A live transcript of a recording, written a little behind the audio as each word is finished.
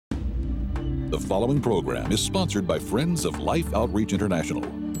The following program is sponsored by Friends of Life Outreach International.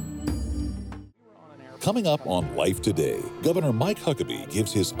 Coming up on Life Today, Governor Mike Huckabee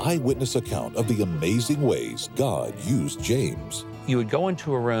gives his eyewitness account of the amazing ways God used James. You would go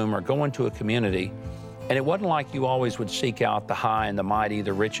into a room or go into a community, and it wasn't like you always would seek out the high and the mighty,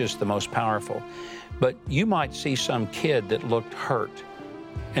 the richest, the most powerful. But you might see some kid that looked hurt.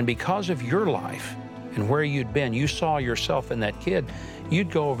 And because of your life and where you'd been, you saw yourself in that kid.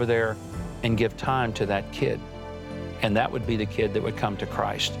 You'd go over there and give time to that kid. And that would be the kid that would come to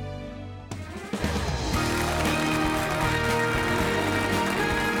Christ.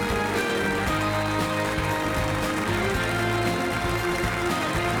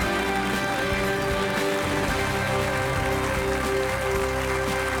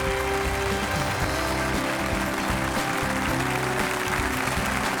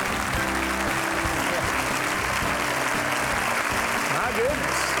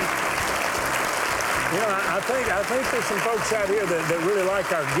 I think there's some folks out here that really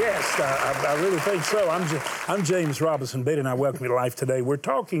like our guest. I really think so. I'm James Robison. Betty and I welcome you to Life Today. We're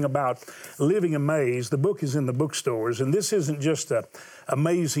talking about living amazed. The book is in the bookstores, and this isn't just an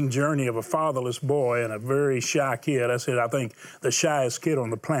amazing journey of a fatherless boy and a very shy kid. I think the shyest kid on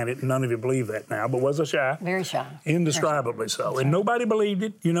the planet, and none of you believe that now, but was I shy? Very shy. Indescribably so. And nobody believed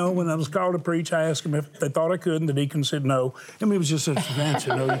it. You know, when I was called to preach, I asked them if they thought I could, and the deacon said no. I mean, it was just such an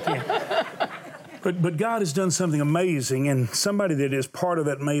answer, no, you can't. But God has done something amazing, and somebody that is part of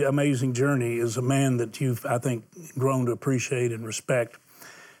that amazing journey is a man that you've, I think, grown to appreciate and respect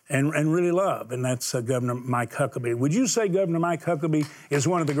and really love, and that's Governor Mike Huckabee. Would you say Governor Mike Huckabee is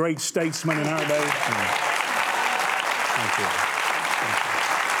one of the great statesmen in our day? Thank you.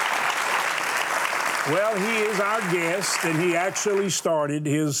 Well, he is our guest, and he actually started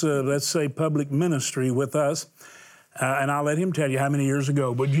his, let's say, public ministry with us. And I'll let him tell you how many years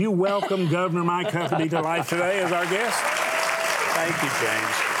ago. But you welcome Governor Mike Huckabee to Life Today as our guest. Thank you,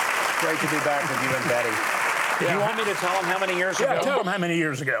 James. Great to be back with you and Betty. Yeah. You want me to tell them how many years ago? Yeah, tell them how many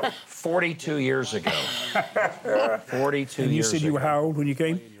years ago. 42 years ago. 42 and you years said ago. You were how old when you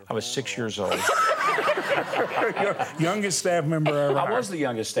came? I was 6 years old. Youngest staff member ever. I was the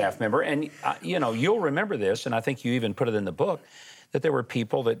youngest staff member. And, you'll remember this, and I think you even put it in the book, that there were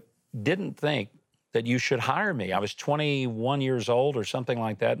people that didn't think that you should hire me. I was 21 years old or something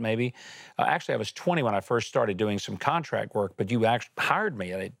like that, maybe. Actually, I was 20 when I first started doing some contract work, but you actually hired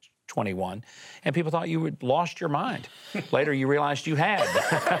me at 21, and people thought you had lost your mind. Later, you realized you had.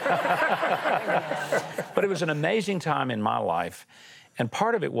 But it was an amazing time in my life, and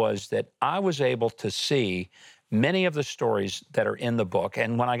part of it was that I was able to see many of the stories that are in the book,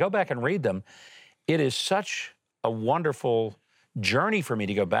 and when I go back and read them, it is such a wonderful journey for me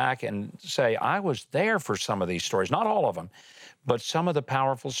to go back and say, I was there for some of these stories, not all of them, but some of the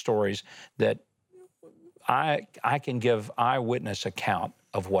powerful stories that I can give eyewitness account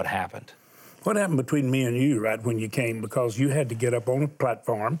of what happened. What happened between me and you right when you came? Because you had to get up on a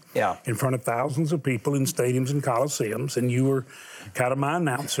platform in front of thousands of people in stadiums and coliseums, and you were kind of my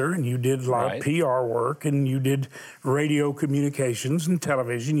announcer, and you did a lot of PR work, and you did radio communications and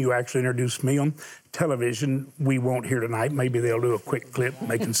television. You actually introduced me on television. We won't hear tonight. Maybe they'll do a quick clip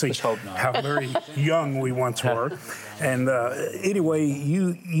and they can see how very young we once were. And anyway,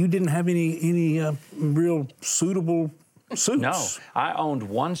 you didn't have any real suitable suits. No, I owned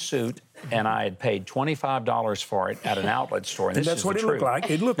one suit, and I had paid $25 for it at an outlet store. And that's what it looked like.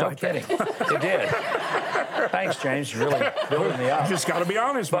 It looked like that. No kidding. It did. Thanks, James. You're really building me up. You just got to be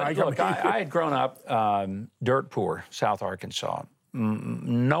honest, Mike. But look, I had grown up dirt poor, South Arkansas.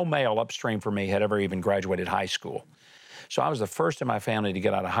 No male upstream from me had ever even graduated high school. So I was the first in my family to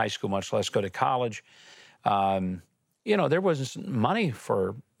get out of high school, much less go to college. There wasn't money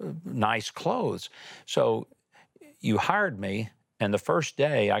for nice clothes. So you hired me, and the first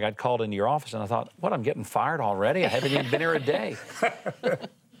day I got called into your office, and I thought, what, I'm getting fired already? I haven't even been here a day.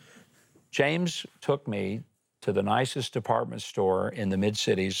 James took me to the nicest department store in the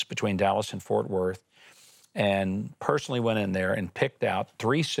mid-cities between Dallas and Fort Worth, and personally went in there and picked out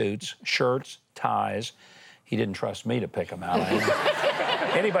 3 suits, shirts, ties. He didn't trust me to pick them out.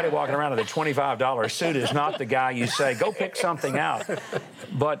 Anybody walking around with a $25 suit is not the guy you say, go pick something out.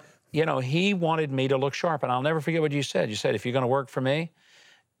 But he wanted me to look sharp, and I'll never forget what you said. You said, if you're going to work for me,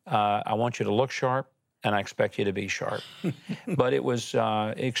 I want you to look sharp, and I expect you to be sharp. But it was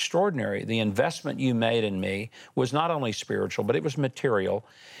extraordinary. The investment you made in me was not only spiritual, but it was material.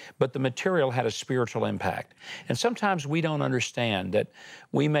 But the material had a spiritual impact. And sometimes we don't understand that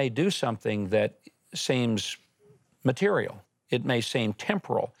we may do something that seems material. It may seem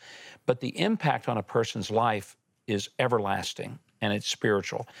temporal, but the impact on a person's life is everlasting. and it's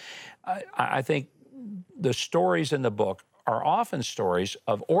spiritual. I think the stories in the book are often stories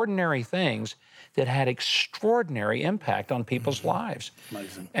of ordinary things that had extraordinary impact on people's lives.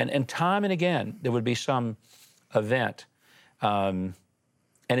 Amazing. And time and again, there would be some event, and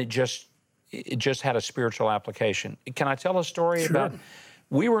it just had a spiritual application. Can I tell a story about?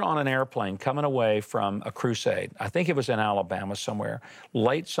 We were on an airplane coming away from a crusade. I think it was in Alabama somewhere.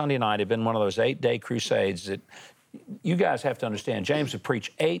 Late Sunday night, it had been one of those 8-day crusades that you guys have to understand. James would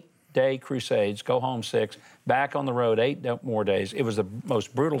preach 8-day crusades, go home 6, back on the road 8 more days. It was the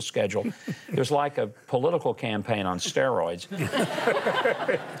most brutal schedule. It was like a political campaign on steroids.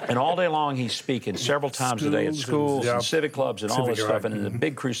 And all day long he's speaking several times a day at schools and civic clubs and all this stuff, and in the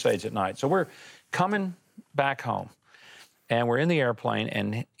big crusades at night. So we're coming back home. And we're in the airplane,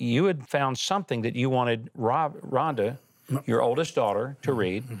 and you had found something that you wanted Rhonda, your oldest daughter, to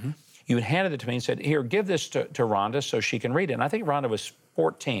read. You had handed it to me and said, here, give this to Rhonda so she can read it. And I think Rhonda was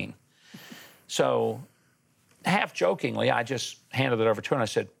 14. So half jokingly, I just handed it over to her, and I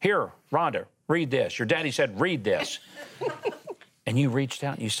said, here, Rhonda, read this. Your daddy said, read this. And you reached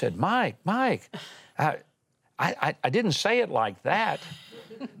out and you said, Mike, I didn't say it like that.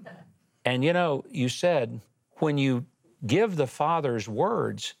 And, you know, you said, when you give the Father's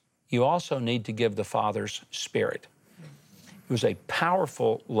words, you also need to give the Father's Spirit. It was a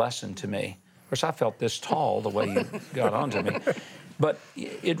powerful lesson to me. Of course, I felt this tall the way you got onto me. But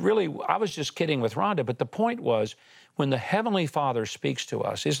it really, I was just kidding with Rhonda, but the point was, when the Heavenly Father speaks to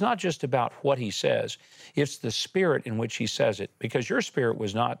us, it's not just about what he says, it's the spirit in which he says it. Because your spirit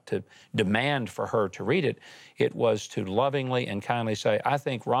was not to demand for her to read it, it was to lovingly and kindly say, I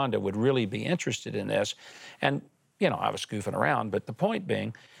think Rhonda would really be interested in this. And you know, I was goofing around, but the point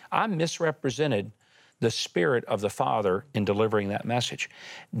being, I misrepresented the spirit of the Father in delivering that message.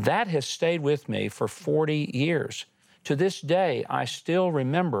 That has stayed with me for 40 years. To this day, I still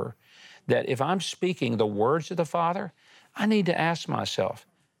remember that if I'm speaking the words of the Father, I need to ask myself,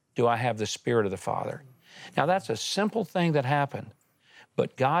 do I have the Spirit of the Father? Now, that's a simple thing that happened,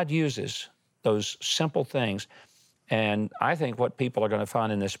 but God uses those simple things. And I think what people are going to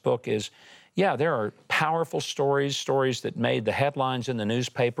find in this book is, yeah, there are powerful stories that made the headlines in the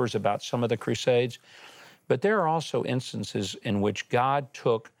newspapers about some of the crusades, but there are also instances in which God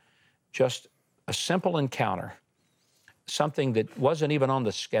took just a simple encounter, something that wasn't even on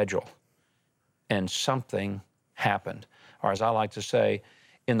the schedule, and something happened. Or as I like to say,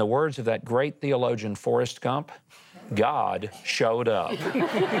 in the words of that great theologian Forrest Gump, God showed up.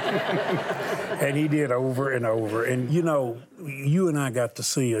 And he did over and over. And, you know, you and I got to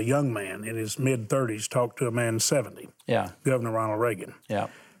see a young man in his mid-30s talk to a man 70, Governor Ronald Reagan. Yeah.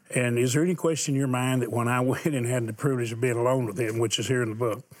 And is there any question in your mind that when I went and had the privilege of being alone with him, which is here in the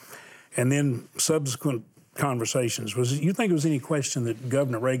book, and then subsequent conversations, you think there was any question that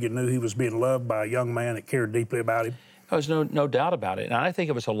Governor Reagan knew he was being loved by a young man that cared deeply about him? There's no doubt about it. And I think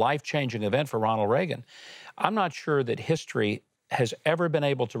it was a life-changing event for Ronald Reagan. I'm not sure that history has ever been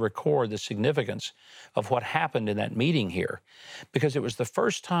able to record the significance of what happened in that meeting here, because it was the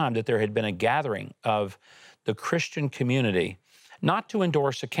first time that there had been a gathering of the Christian community, not to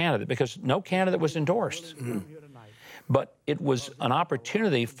endorse a candidate, because no candidate was endorsed. But it was an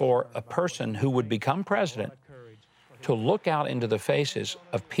opportunity for a person who would become president to look out into the faces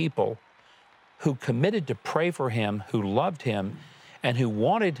of people who committed to pray for him, who loved him, and who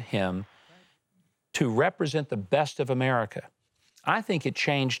wanted him to represent the best of America. I think it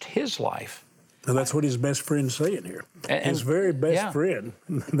changed his life. And that's what his best friend's saying here. His very best friend,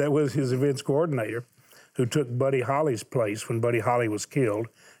 that was his events coordinator, who took Buddy Holly's place when Buddy Holly was killed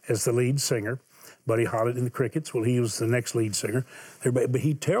as the lead singer. Buddy Holly in the Crickets, well, he was the next lead singer. But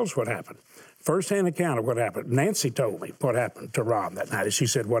he tells what happened. First-hand account of what happened. Nancy told me what happened to Ron that night. She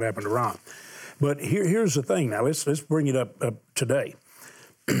said what happened to Ron. But here's the thing. Now, let's bring it up today.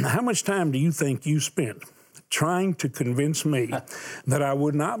 How much time do you think you spent trying to convince me that I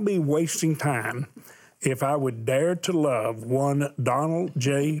would not be wasting time if I would dare to love one Donald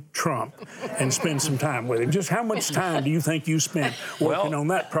J. Trump and spend some time with him? Just how much time do you think you spent working on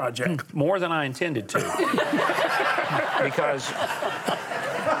that project? More than I intended to. Because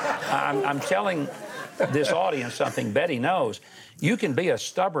I'm telling this audience something Betty knows. You can be a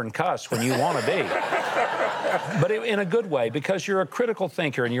stubborn cuss when you want to be. But in a good way, because you're a critical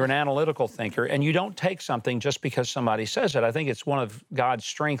thinker and you're an analytical thinker, and you don't take something just because somebody says it. I think it's one of God's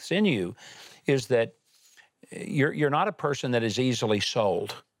strengths in you is that you're not a person that is easily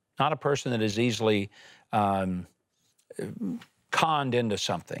sold, not a person that is easily conned into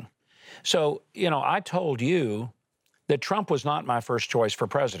something. So, you know, I told you that Trump was not my first choice for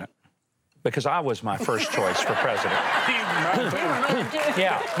president. because I was my first choice for president.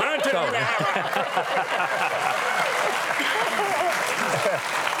 Yeah.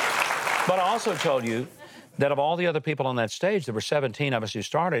 But I also told you that of all the other people on that stage, there were 17 of us who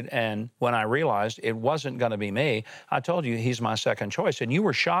started, and when I realized it wasn't going to be me, I told you he's my second choice, and you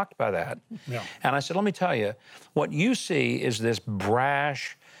were shocked by that. Yeah. And I said, let me tell you, what you see is this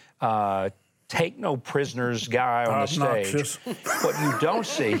brash, take no prisoners guy on the stage. What you don't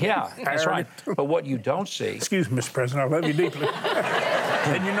see, that's right. But what you don't see. Excuse me, Mr. President, I love you deeply.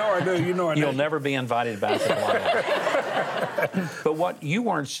 And you know I do, you know I do. You'll never be invited back to the White House. But what you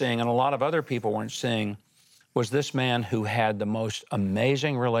weren't seeing, and a lot of other people weren't seeing, was this man who had the most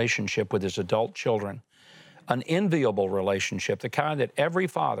amazing relationship with his adult children, an enviable relationship, the kind that every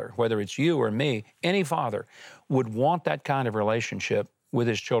father, whether it's you or me, any father, would want that kind of relationship with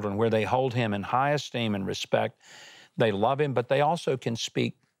his children, where they hold him in high esteem and respect. They love him, but they also can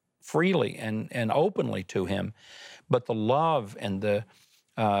speak freely and openly to him. But the love and the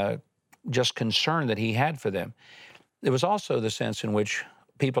just concern that he had for them. There was also the sense in which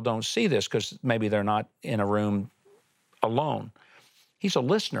people don't see this because maybe they're not in a room alone. He's a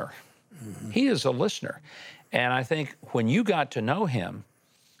listener. Mm-hmm. He is a listener. And I think when you got to know him,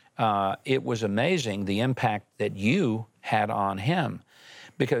 it was amazing the impact that you had on him.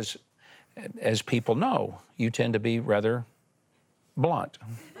 Because, as people know, you tend to be rather blunt.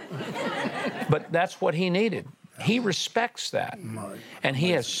 But that's what he needed. He respects that. And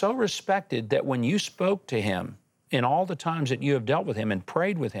he has so respected that when you spoke to him, in all the times that you have dealt with him and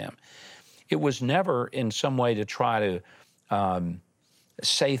prayed with him, it was never in some way to try to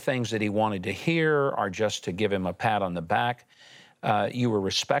say things that he wanted to hear or just to give him a pat on the back. You were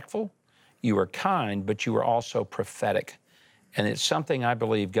respectful, you were kind, but you were also prophetic. And it's something I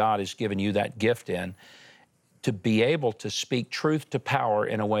believe God has given you that gift in, to be able to speak truth to power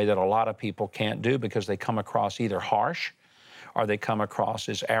in a way that a lot of people can't do because they come across either harsh or they come across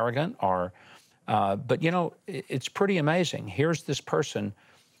as arrogant or, but you know, it's pretty amazing. Here's this person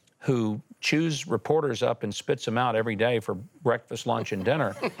who chews reporters up and spits them out every day for breakfast, lunch, and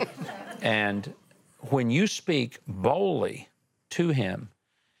dinner. And when you speak boldly to him,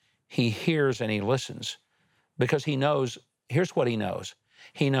 he hears and he listens because he knows, here's what he knows.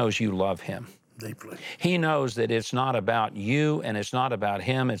 He knows you love him. Deeply. He knows that it's not about you and it's not about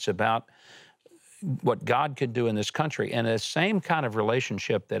him. It's about what God could do in this country. And the same kind of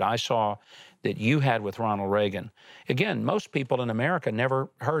relationship that I saw that you had with Ronald Reagan. Again, most people in America never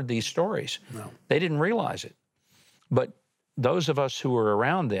heard these stories. No. They didn't realize it. But those of us who were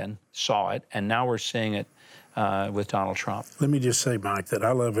around then saw it, and now we're seeing it with Donald Trump. Let me just say, Mike, that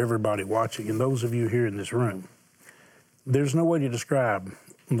I love everybody watching, and those of you here in this room. There's no way to describe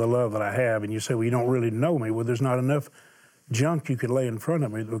the love that I have, and you say, well, you don't really know me. Well, there's not enough junk you could lay in front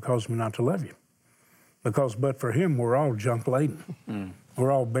of me that would cause me not to love you. Because but for him, we're all junk laden. Mm.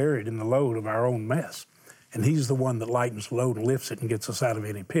 We're all buried in the load of our own mess. And he's the one that lightens the load and lifts it and gets us out of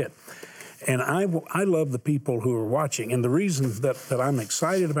any pit. And I love the people who are watching. And the reason that I'm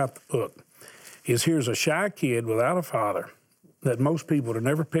excited about the book is here's a shy kid without a father that most people would have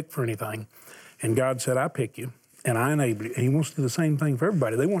never picked for anything. And God said, I pick you. And I enable you. And he wants to do the same thing for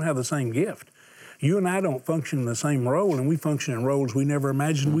everybody. They won't have the same gift. You and I don't function in the same role, and we function in roles we never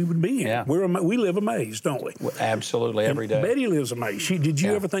imagined we would be in. Yeah. We live amazed, don't we? Absolutely, every day. Betty lives amazed. Did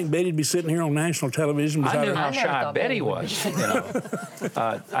you ever think Betty'd be sitting here on national television? I knew how shy Betty was. You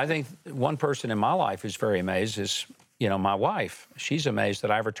know, I think one person in my life who's very amazed is, you know, my wife. She's amazed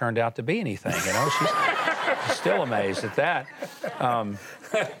that I ever turned out to be anything. You know, she's still amazed at that.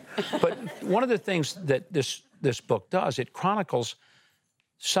 But one of the things that this book does, it chronicles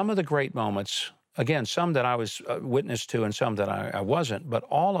some of the great moments, again, some that I was witness to and some that I wasn't, but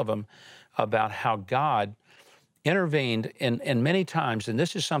all of them about how God intervened and many times, and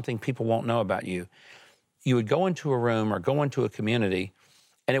this is something people won't know about you, you would go into a room or go into a community,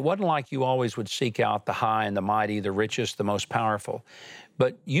 and it wasn't like you always would seek out the high and the mighty, the richest, the most powerful,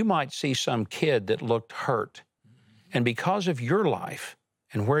 but you might see some kid that looked hurt, and because of your life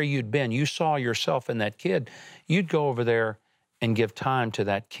and where you'd been, you saw yourself in that kid, you'd go over there and give time to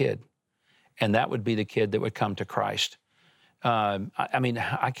that kid. And that would be the kid that would come to Christ. I mean,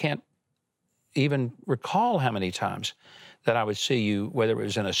 I can't even recall how many times that I would see you, whether it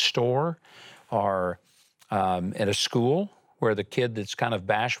was in a store or at a school, where the kid that's kind of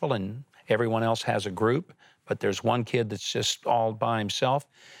bashful and everyone else has a group, but there's one kid that's just all by himself.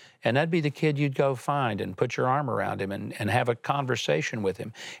 And that'd be the kid you'd go find and put your arm around him and have a conversation with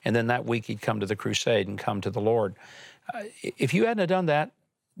him. And then that week he'd come to the crusade and come to the Lord. If you hadn't have done that,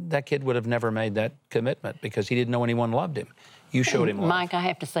 that kid would have never made that commitment because he didn't know anyone loved him. You showed him love. Mike, I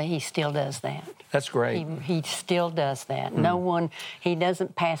have to say, he still does that. That's great. He still does that. No one, he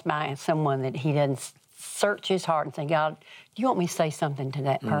doesn't pass by someone that he doesn't search his heart and say, God, do you want me to say something to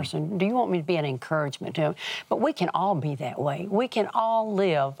that person? Do you want me to be an encouragement to him? But we can all be that way. We can all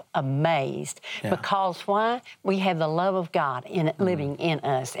live amazed because why? We have the love of God living in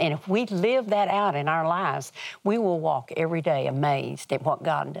us. And if we live that out in our lives, we will walk every day amazed at what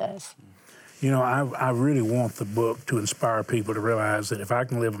God does. You know, I really want the book to inspire people to realize that if I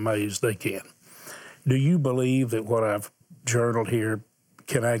can live amazed, they can. Do you believe that what I've journaled here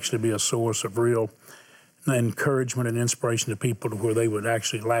can actually be a source of real encouragement and inspiration to people to where they would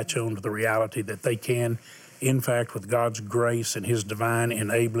actually latch on to the reality that they can, in fact, with God's grace and His divine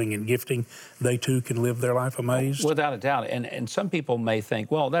enabling and gifting, they too can live their life amazed? Without a doubt. And some people may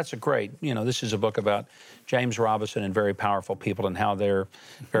think, well, that's a great, you know, this is a book about James Robison and very powerful people and how they're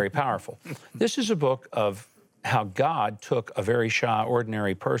very powerful. This is a book of how God took a very shy,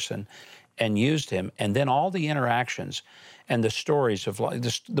 ordinary person and used him, and then all the interactions and the stories of life.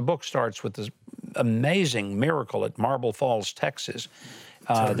 The book starts with this amazing miracle at Marble Falls, Texas.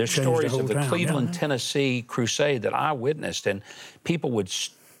 There's stories of the Cleveland, Tennessee crusade that I witnessed, and people would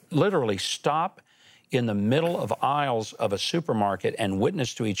literally stop in the middle of aisles of a supermarket and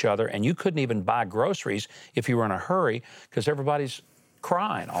witness to each other, and you couldn't even buy groceries if you were in a hurry because everybody's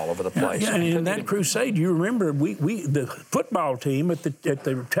crying all over the place. Yeah, and in that crusade, you remember, the football team at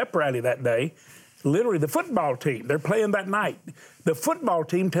the pep rally that day, literally the football team, they're playing that night. The football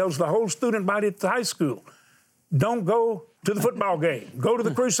team tells the whole student body at the high school, don't go to the football game. Go to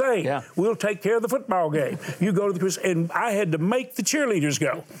the crusade. Yeah. We'll take care of the football game. You go to the crusade. And I had to make the cheerleaders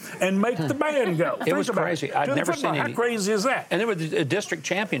go and make the band go. It was crazy. I'd never seen How crazy is that? And there was a district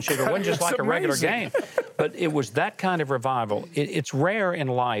championship. It wasn't just like a regular game. But it was that kind of revival. It's rare in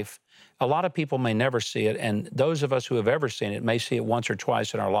life. A lot of people may never see it, and those of us who have ever seen it may see it once or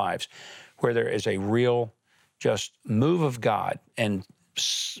twice in our lives, where there is a real just move of God, and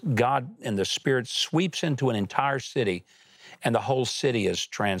God and the Spirit sweeps into an entire city, and the whole city is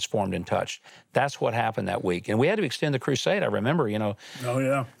transformed and touched. That's what happened that week. And we had to extend the crusade. I remember, you know. Oh,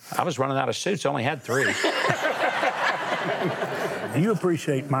 yeah. I was running out of suits. I only had 3. You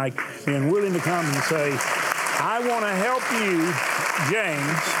appreciate Mike being willing to come and say, I want to help you,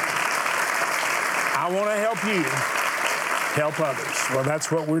 James. I want to help you help others. Well,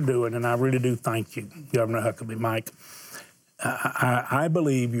 that's what we're doing, and I really do thank you, Governor Huckabee. Mike, I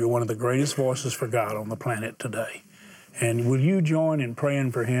believe you're one of the greatest voices for God on the planet today. And will you join in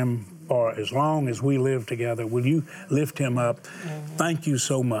praying for him for as long as we live together? Will you lift him up? Mm-hmm. Thank you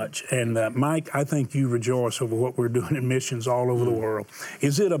so much. And Mike, I think you rejoice over what we're doing in missions all over the world.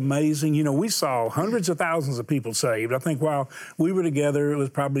 Is it amazing? You know, we saw hundreds of thousands of people saved. I think while we were together, it was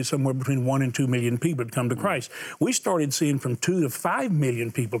probably somewhere between 1 and 2 million people had come to Christ. We started seeing from 2 to 5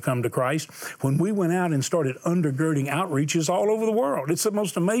 million people come to Christ when we went out and started undergirding outreaches all over the world. It's the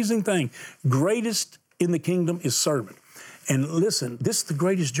most amazing thing. Greatest in the kingdom is serving. And listen, this is the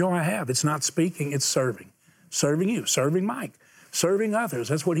greatest joy I have. It's not speaking, it's serving. Serving you, serving Mike, serving others.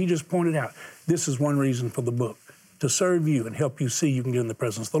 That's what he just pointed out. This is one reason for the book, to serve you and help you see you can get in the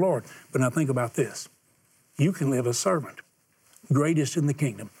presence of the Lord. But now think about this. You can live as servant, greatest in the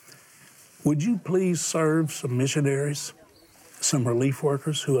kingdom. Would you please serve some missionaries, some relief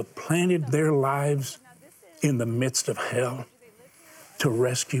workers who have planted their lives in the midst of hell to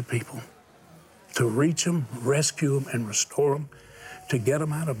rescue people? To reach them, rescue them, and restore them, to get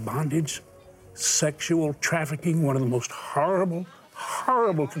them out of bondage, sexual trafficking, one of the most horrible,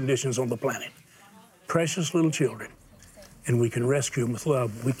 horrible conditions on the planet. Precious little children, and we can rescue them with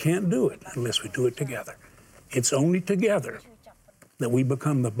love. We can't do it unless we do it together. It's only together that we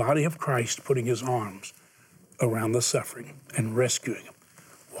become the body of Christ, putting his arms around the suffering and rescuing them.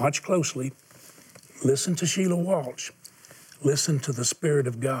 Watch closely. Listen to Sheila Walsh. Listen to the Spirit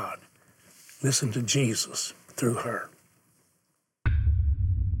of God. Listen to Jesus through her.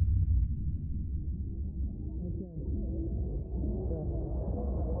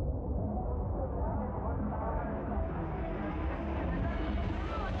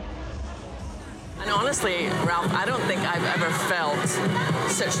 And honestly, Ralph, I don't think I've ever felt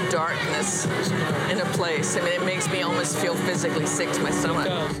such darkness in a place. I mean, it makes me almost feel physically sick to my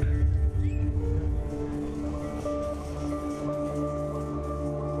stomach.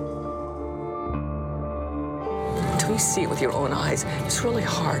 You see it with your own eyes. It's really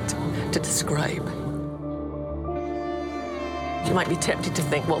hard to describe. You might be tempted to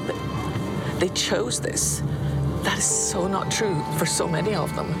think, well, they chose this. That is so not true for so many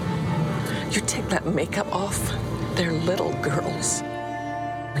of them. You take that makeup off, they're little girls.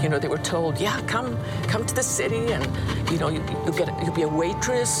 You know, they were told, yeah, come to the city and, you know, you'll be a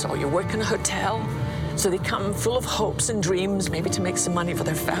waitress or you work in a hotel. So they come full of hopes and dreams, maybe to make some money for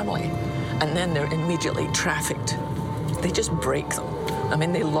their family. And then they're immediately trafficked. They just break them. I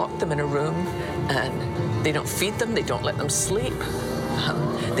mean, they lock them in a room and they don't feed them, they don't let them sleep.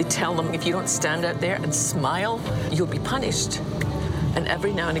 They tell them, if you don't stand out there and smile, you'll be punished. And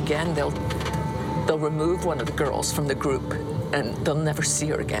every now and again, they'll remove one of the girls from the group and they'll never see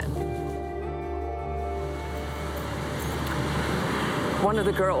her again. One of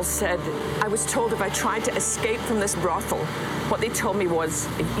the girls said, I was told if I tried to escape from this brothel, what they told me was,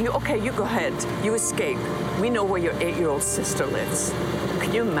 you go ahead, you escape. We know where your 8-year-old sister lives.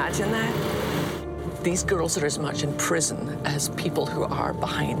 Can you imagine that? These girls are as much in prison as people who are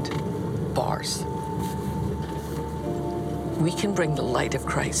behind bars. We can bring the light of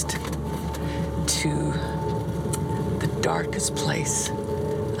Christ to the darkest place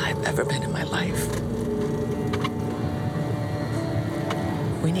I've ever been in my life.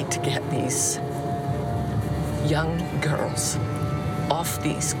 We need to get these young girls off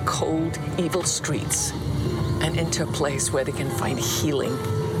these cold, evil streets and into a place where they can find healing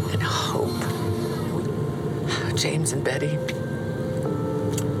and hope. James and Betty,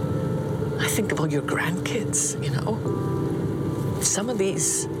 I think of all your grandkids, you know. Some of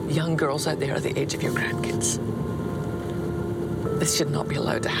these young girls out there are the age of your grandkids. This should not be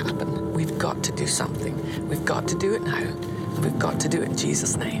allowed to happen. We've got to do something. We've got to do it now. And we've got to do it in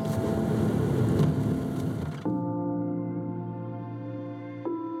Jesus' name.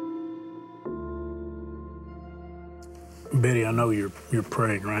 Betty, I know you're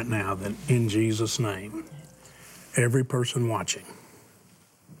praying right now that in Jesus' name, every person watching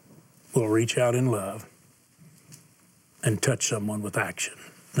will reach out in love and touch someone with action.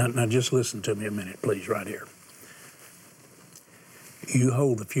 Now just listen to me a minute, please, right here. You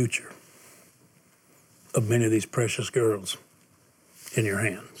hold the future of many of these precious girls in your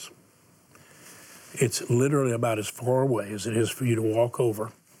hands. It's literally about as far away as it is for you to walk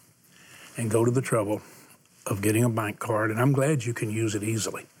over and go to the trouble of getting a bank card, and I'm glad you can use it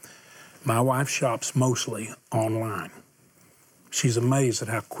easily. My wife shops mostly online. She's amazed at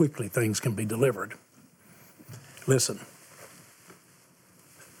how quickly things can be delivered. Listen,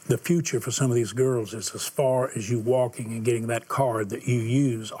 the future for some of these girls is as far as you walking and getting that card that you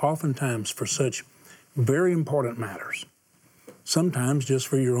use oftentimes for such very important matters. Sometimes just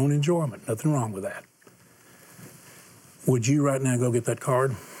for your own enjoyment. Nothing wrong with that. Would you right now go get that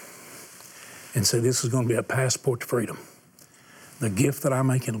card and say, this is going to be a passport to freedom? The gift that I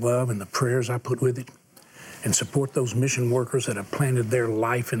make in love and the prayers I put with it, and support those mission workers that have planted their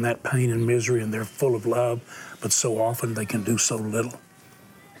life in that pain and misery, and they're full of love, but so often they can do so little.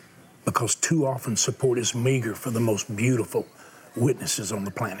 Because too often support is meager for the most beautiful witnesses on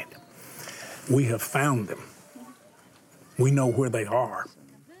the planet. We have found them. We know where they are.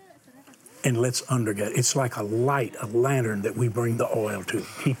 And let's undergird. It's like a light, a lantern that we bring the oil to.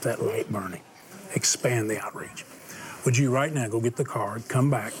 Keep that light burning. Expand the outreach. Would you right now go get the card, come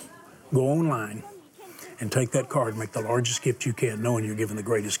back, go online, and take that card and make the largest gift you can, knowing you're giving the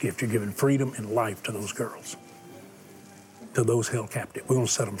greatest gift. You're giving freedom and life to those girls, to those held captive. We're going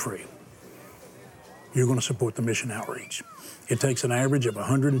to set them free. You're going to support the mission outreach. It takes an average of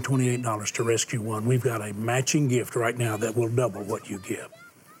 $128 to rescue one. We've got a matching gift right now that will double what you give.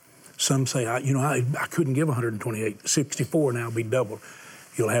 Some say, I couldn't give 128. 64 now will be double.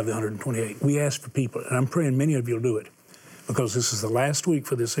 You'll have the 128. We ask for people, and I'm praying many of you will do it, because this is the last week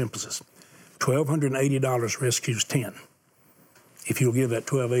for this emphasis. $1,280 rescues 10. If you'll give that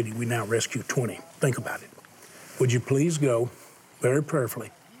 $1,280, we now rescue 20. Think about it. Would you please go very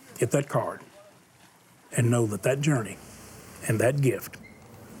prayerfully, get that card, and know that that journey and that gift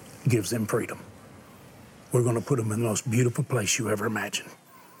gives them freedom. We're going to put them in the most beautiful place you ever imagined.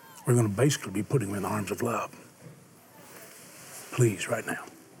 We're going to basically be putting them in the arms of love. Please, right now,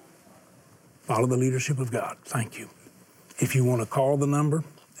 follow the leadership of God. Thank you. If you want to call the number,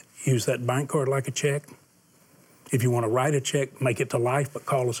 use that bank card like a check. If you want to write a check, make it to life, but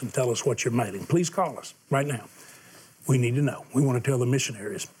call us and tell us what you're mailing. Please call us right now. We need to know. We want to tell the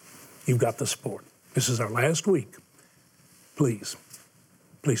missionaries, you've got the support. This is our last week. Please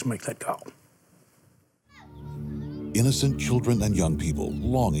make that call. Innocent children and young people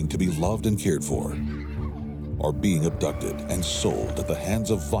longing to be loved and cared for are being abducted and sold at the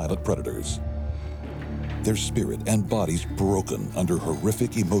hands of violent predators. Their spirit and bodies broken under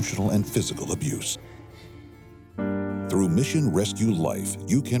horrific emotional and physical abuse. Through Mission Rescue Life,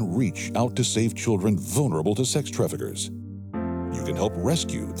 you can reach out to save children vulnerable to sex traffickers. You can help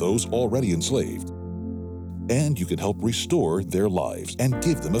rescue those already enslaved. And you can help restore their lives and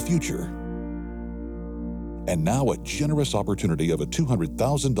give them a future. And now a generous opportunity of a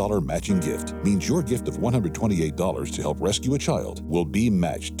 $200,000 matching gift means your gift of $128 to help rescue a child will be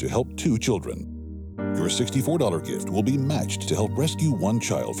matched to help 2 children. Your $64 gift will be matched to help rescue 1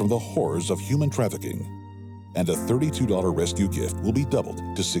 child from the horrors of human trafficking. And a $32 rescue gift will be doubled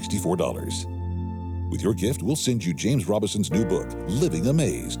to $64. With your gift, we'll send you James Robison's new book, Living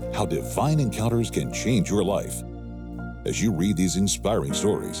Amazed: How Divine Encounters Can Change Your Life. As you read these inspiring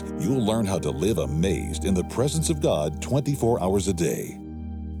stories, you'll learn how to live amazed in the presence of God 24 hours a day.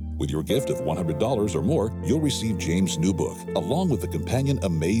 With your gift of $100 or more, you'll receive James' new book, along with the companion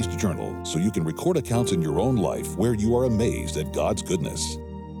Amazed Journal, so you can record accounts in your own life where you are amazed at God's goodness.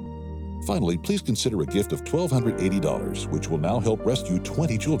 Finally, please consider a gift of $1,280, which will now help rescue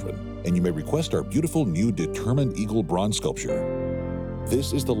 20 children, and you may request our beautiful new Determined Eagle bronze sculpture.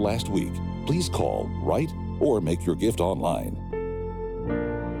 This is the last week. Please call, write, or make your gift online.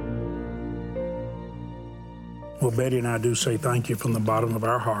 Well, Betty and I do say thank you from the bottom of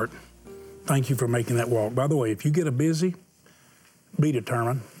our heart. Thank you for making that walk. By the way, if you get a busy, be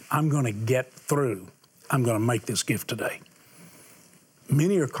determined. I'm going to get through. I'm going to make this gift today.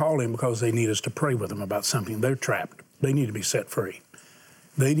 Many are calling because they need us to pray with them about something. They're trapped. They need to be set free.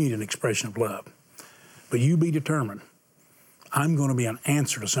 They need an expression of love. But you be determined. I'm going to be an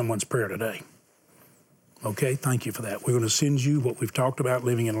answer to someone's prayer today. Okay, thank you for that. We're going to send you what we've talked about,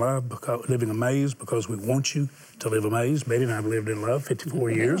 living in love, living amazed, because we want you to live amazed. Betty and I have lived in love 54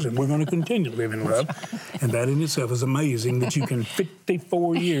 years, and we're going to continue to live in love. And that in itself is amazing, that you can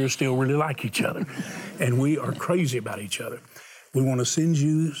 54 years still really like each other. And we are crazy about each other. We want to send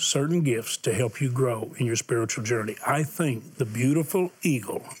you certain gifts to help you grow in your spiritual journey. I think the beautiful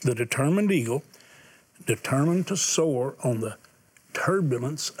eagle, the determined eagle, determined to soar on the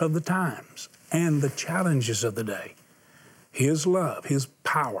turbulence of the times and the challenges of the day. His love, His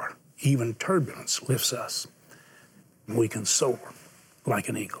power, even turbulence lifts us. We can soar like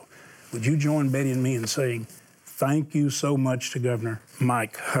an eagle. Would you join Betty and me in saying, thank you so much to Governor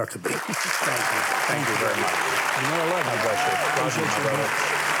Mike Huckabee. Thank you. Thank you very much. You know I love you. Love you, my brother.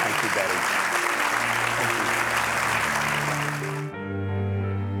 Thank you, Betty.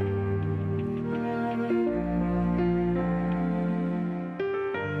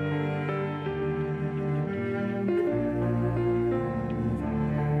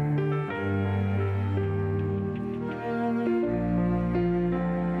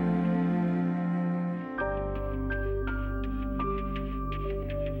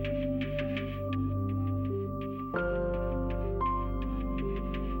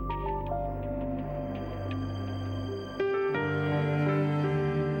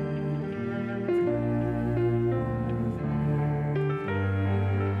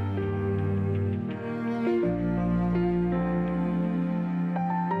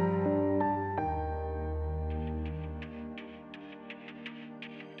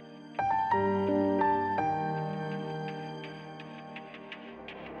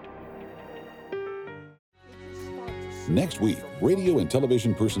 Next week, radio and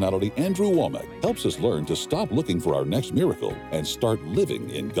television personality Andrew Womack helps us learn to stop looking for our next miracle and start living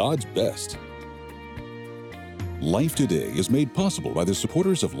in God's best. Life Today is made possible by the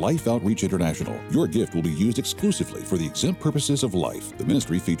supporters of Life Outreach International. Your gift will be used exclusively for the exempt purposes of life. The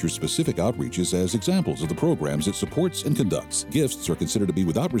ministry features specific outreaches as examples of the programs it supports and conducts. Gifts are considered to be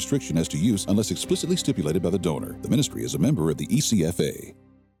without restriction as to use unless explicitly stipulated by the donor. The ministry is a member of the ECFA.